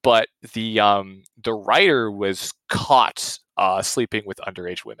 But the writer was caught sleeping with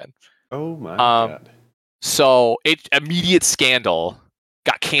underage women. Oh my god. So immediate scandal,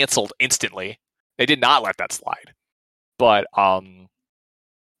 got canceled instantly. They did not let that slide. But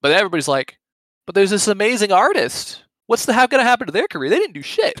everybody's like, but there's this amazing artist. What's the gonna happen to their career? They didn't do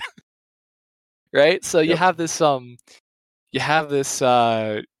shit. Right? So you have this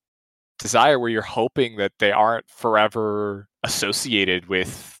desire where you're hoping that they aren't forever associated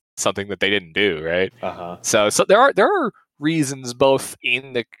with something that they didn't do, right? So there are reasons both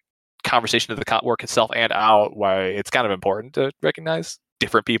in the conversation of the work itself and out why it's kind of important to recognize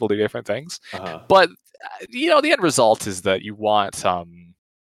different people do different things. But the end result is that you want the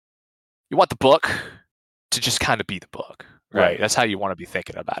book to just kind of be the book, right? That's how you want to be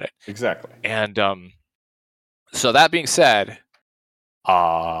thinking about it. Exactly. And so that being said,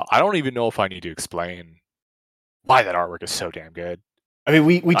 I don't even know if I need to explain why that artwork is so damn good. I mean,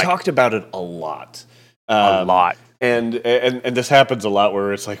 we talked about it a lot. And this happens a lot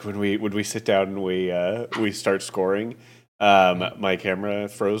where it's like when we sit down and we start scoring. My camera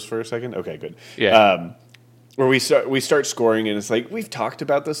froze for a second. Okay, good. Yeah. Where we start scoring and it's like we've talked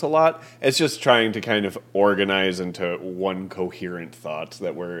about this a lot. It's just trying to kind of organize into one coherent thought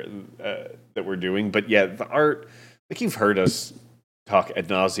that we're doing. But yeah, the art, like you've heard us talk ad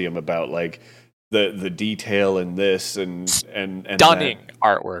nauseum about like the detail in this and stunning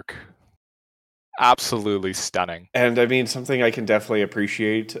artwork. Absolutely stunning. And I mean, something I can definitely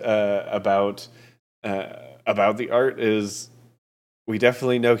appreciate about the art is we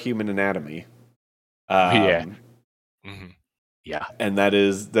definitely know human anatomy. Yeah, and that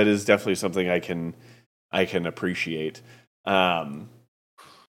is definitely something I can appreciate. So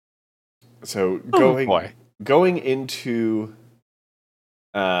going into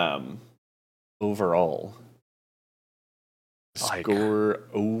overall. Score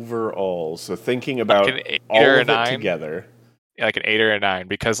overall. So thinking about all of it together. Like an 8 or a 9.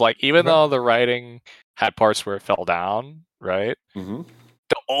 Because like even though the writing had parts where it fell down, right? Mm-hmm.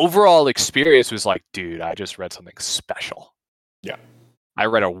 The overall experience was like, dude, I just read something special. Yeah. I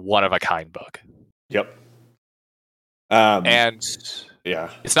read a one-of-a-kind book. Yep. And yeah.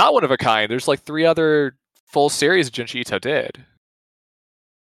 It's not one of a kind. There's like 3 other full series Junji Ito did.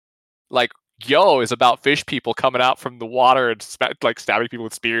 Like Yo is about fish people coming out from the water and stabbing people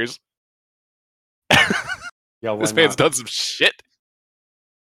with spears. Yeah, this man's done some shit.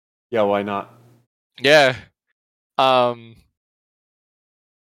 Yeah, why not? Yeah. I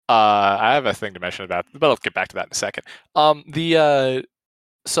have a thing to mention about, but I'll get back to that in a second.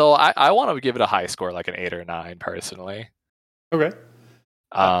 So I want to give it a high score, like an 8 or 9, personally. Okay.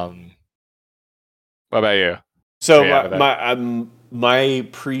 What about you? So my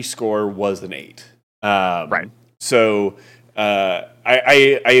pre-score was an 8. Right. So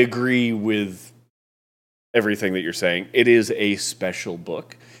I agree with everything that you're saying. It is a special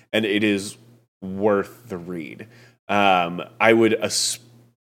book, and it is worth the read. I would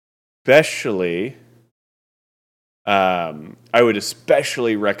especially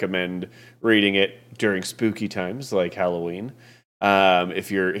recommend reading it during spooky times like Halloween.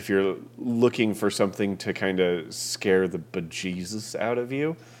 If you're looking for something to kind of scare the bejesus out of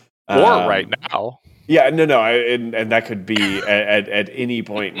you, or right now. Yeah, no, and that could be at any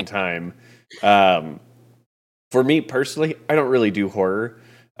point in time. For me personally, I don't really do horror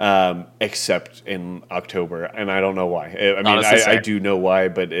except in October, and I don't know why. I mean, I do know why,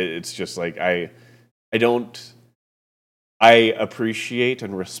 but it's just like I don't. I appreciate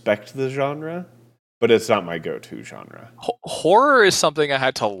and respect the genre, but it's not my go-to genre. Horror is something I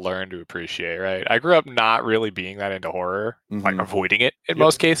had to learn to appreciate, right? I grew up not really being that into horror, like avoiding it in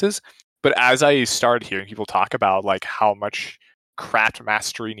most cases. But as I started hearing people talk about like how much craft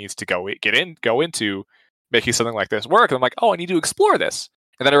mastery needs to go into making something like this work, I'm like, oh, I need to explore this.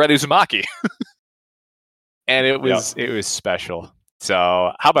 And then I read Uzumaki, and it was special.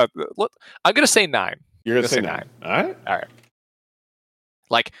 So how about? Look, I'm gonna say 9. You're gonna say 9. All right.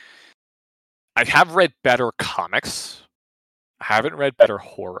 Like, I have read better comics. I haven't read better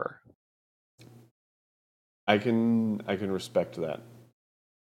horror. I can respect that.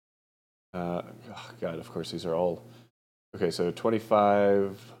 Oh God, of course, these are all... Okay, so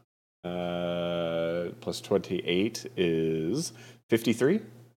 25 plus 28 is 53? Is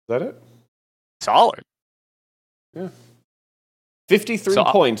that it? Solid. Yeah. 53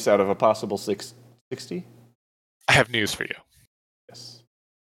 points out of a possible 60? I have news for you. Yes.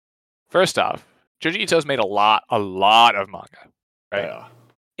 First off, Junji Ito's made a lot of manga, right? Yeah.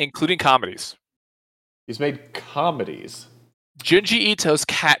 Including comedies. He's made comedies. Junji Ito's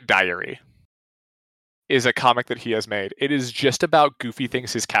Cat Diary is a comic that he has made. It is just about goofy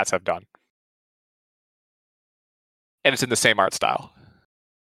things his cats have done. And it's in the same art style.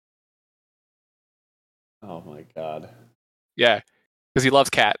 Oh my God. Yeah, because he loves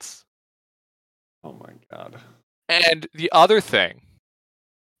cats. Oh my God. And the other thing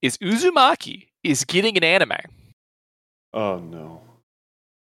is Uzumaki is getting an anime. Oh no.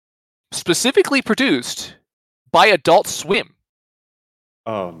 Specifically produced by Adult Swim.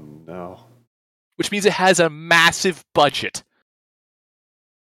 Oh no. Which means it has a massive budget.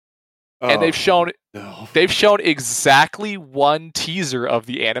 And they've shown exactly one teaser of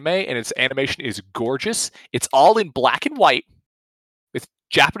the anime, and its animation is gorgeous. It's all in black and white with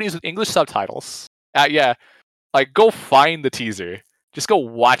Japanese with English subtitles. Yeah. Like, go find the teaser. Just go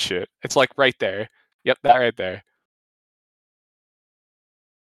watch it. It's like right there. Yep, that right there.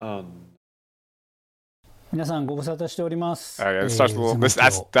 皆さんご無沙汰しております。It starts with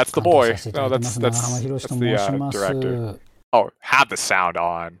that's the boy. No, that's the director. Oh, have the sound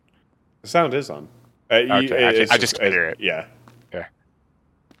on. The sound is on. Okay, I just can hear it. Yeah.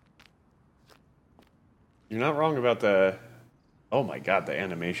 You're not wrong about the... Oh my God, the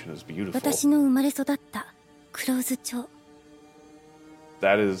animation is beautiful. 私の生まれ育った黒酢町。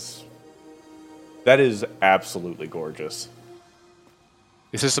That is absolutely gorgeous.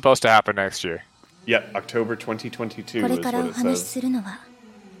 This is supposed to happen next year. Yeah, October 2022 is what it says. これからお話しするのは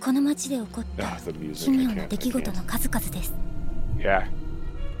この町で起こった奇妙な出来事の数々です。Yeah.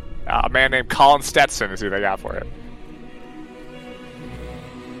 A man named Colin Stetson is who they got for it.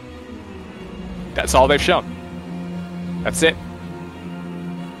 That's all they've shown. That's it.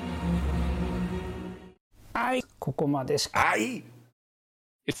 ここまでしか。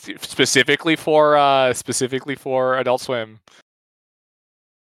It's specifically for Adult Swim.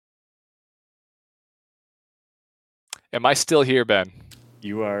 Am I still here, Ben?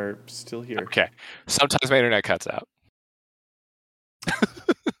 You are still here. Okay. Sometimes my internet cuts out.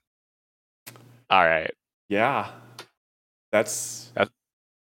 All right. Yeah.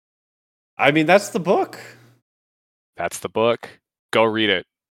 I mean, that's the book. That's the book. Go read it.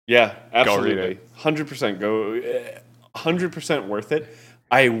 Yeah, absolutely. Go read it. 100% go. 100% worth it.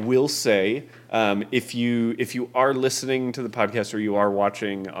 I will say, if you are listening to the podcast or you are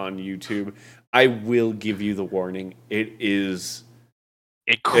watching on YouTube, I will give you the warning. It is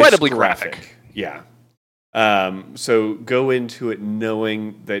incredibly graphic. Yeah. So go into it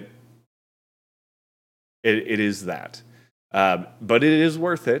knowing that it is that. But it is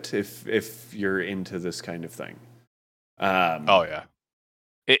worth it if you're into this kind of thing. Oh yeah.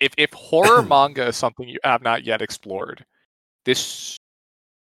 If horror manga is something you have not yet explored, this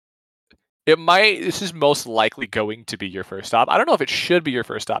is most likely going to be your first stop. I don't know if it should be your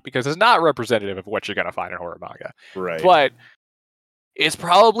first stop because it's not representative of what you're going to find in horror manga. Right. But it's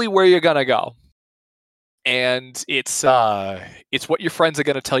probably where you're going to go. and it's what your friends are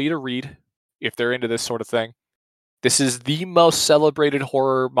going to tell you to read if they're into this sort of thing. This is the most celebrated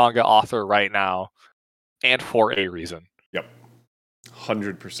horror manga author right now, and for a reason. Yep,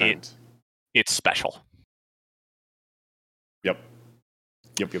 100%. It's special. Yep.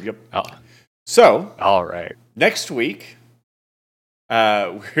 Oh. So, all right. Next week,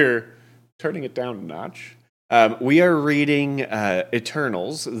 we're turning it down a notch. We are reading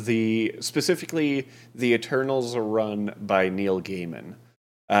Eternals, specifically the Eternals run by Neil Gaiman.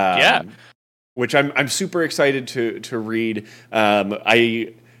 Which I'm super excited to read.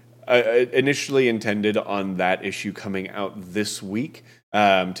 I initially intended on that issue coming out this week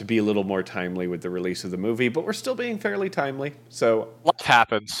to be a little more timely with the release of the movie, but we're still being fairly timely. So life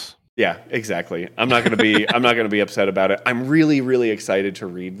happens. Yeah, exactly. I'm not going to be upset about it. I'm really, really excited to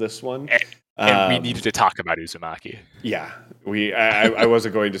read this one. And we needed to talk about Uzumaki. Yeah, I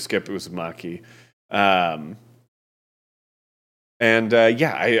wasn't going to skip Uzumaki. I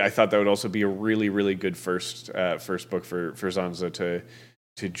thought that would also be a really, really good first book for Zanza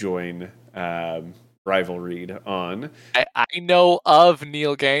to join Rival Read on. I know of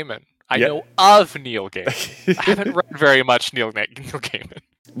Neil Gaiman. I haven't read very much Neil Gaiman.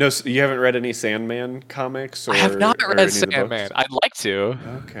 No, you haven't read any Sandman comics? I have not read Sandman. I'd like to.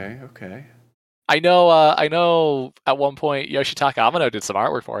 Okay. I know. At one point, Yoshitaka Amano did some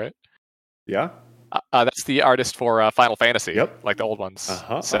artwork for it. Yeah. That's the artist for Final Fantasy. Yep. Like the old ones.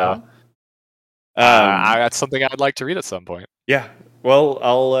 So, that's something I'd like to read at some point. Yeah. Well,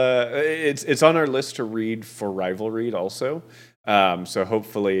 I'll. It's on our list to read for Rival Read also. So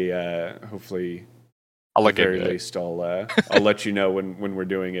hopefully, I'll look at the very into least, I'll let you know when we're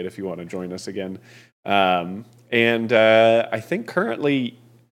doing it if you want to join us again. I think currently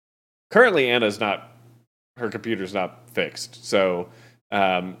Anna's her computer's not fixed, so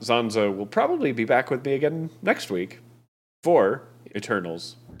Zanza will probably be back with me again next week for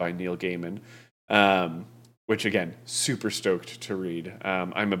Eternals by Neil Gaiman, which again, super stoked to read.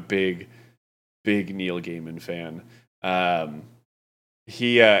 I'm a big Neil Gaiman fan.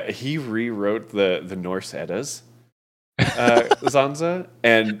 He rewrote the Norse Eddas, Zanza,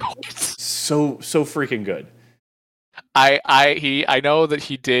 and so freaking good. I know that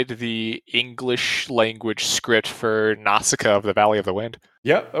he did the English language script for Nausicaa of the Valley of the Wind.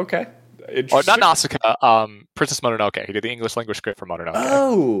 Yeah, okay. Or not Nausicaa, Princess Mononoke. He did the English language script for Mononoke.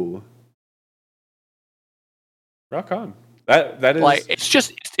 Oh, rock on. That is like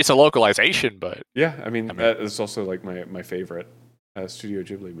it's a localization, but yeah, I mean that is also like my favorite Studio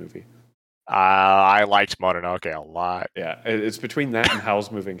Ghibli movie. I liked Mononoke a lot. Yeah, it's between that and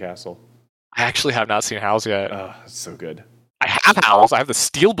Howl's Moving Castle. I actually have not seen Howl's yet. Oh, it's so good. I have Howl's. I have the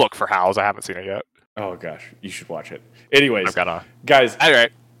steelbook for Howl's. I haven't seen it yet. Oh gosh, you should watch it. Anyways, guys. All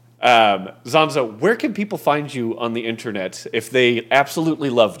right. Zanza, where can people find you on the internet if they absolutely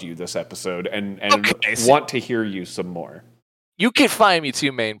loved you this episode and want to hear you some more? You can find me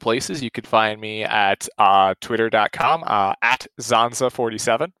two main places. You can find me at twitter.com at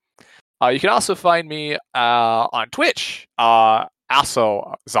Zanza47. You can also find me on Twitch,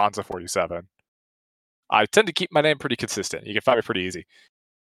 also Zanza47. I tend to keep my name pretty consistent. You can find me pretty easy.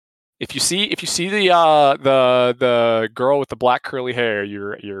 If you see the girl with the black curly hair,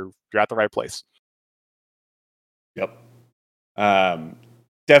 you're at the right place. Yep.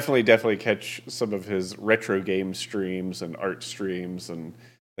 Definitely catch some of his retro game streams and art streams and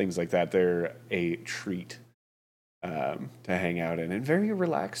things like that. They're a treat to hang out in and very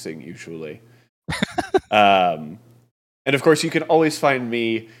relaxing usually. And of course, you can always find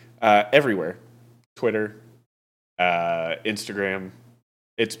me everywhere: Twitter, Instagram.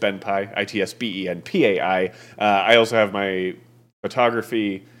 It's BenPai, ITSBENPAI. I also have my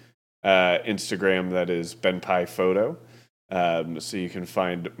photography Instagram that is BenPai Photo. So you can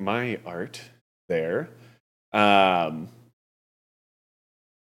find my art there.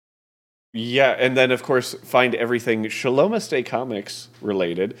 Yeah, and then of course find everything Shalomiste Comics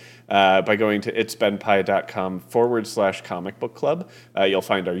related by going to itsbenpai.com/comic book club. You'll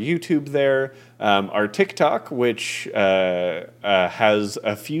find our YouTube there, our TikTok, which has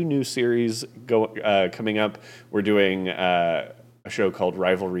a few new series coming up. We're doing a show called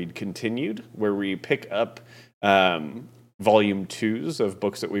Rival Read Continued, where we pick up volume 2s of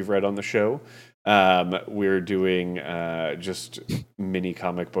books that we've read on the show. We're doing just mini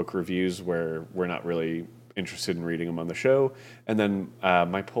comic book reviews where we're not really interested in reading them on the show. And then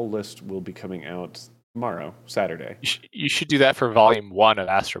my poll list will be coming out tomorrow, Saturday. You should do that for volume 1 of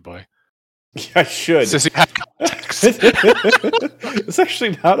Astro Boy. Yeah, I should. So you have context. It's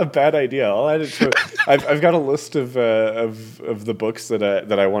actually not a bad idea. I'll add it to. I've got a list of the books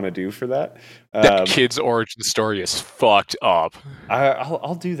that I want to do for that. That kid's origin story is fucked up.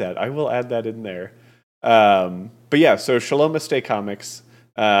 I'll do that. I will add that in there. But yeah, so Shalom Stay Comics.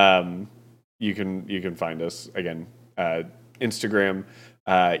 You can find us again. Instagram,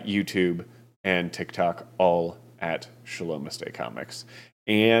 YouTube, and TikTok, all at Shalom Stay Comics.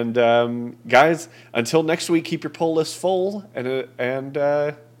 And guys, until next week, keep your poll list full. And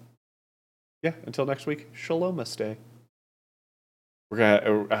yeah, until next week, Shalom Stay. We're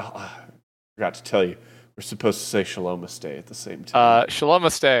gonna. Forgot to tell you, we're supposed to say Shalom Stay at the same time. Shalom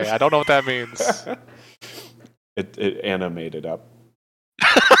Stay. I don't know what that means. Anna made it up.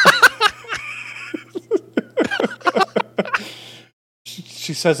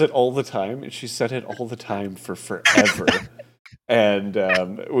 She says it all the time, and she said it all the time for forever. And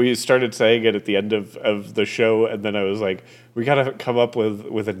we started saying it at the end of the show, and then I was like, we gotta come up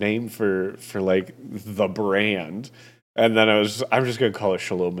with a name for like the brand. And then I'm just gonna call it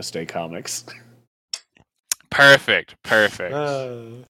Shalom Stay Comics. Perfect.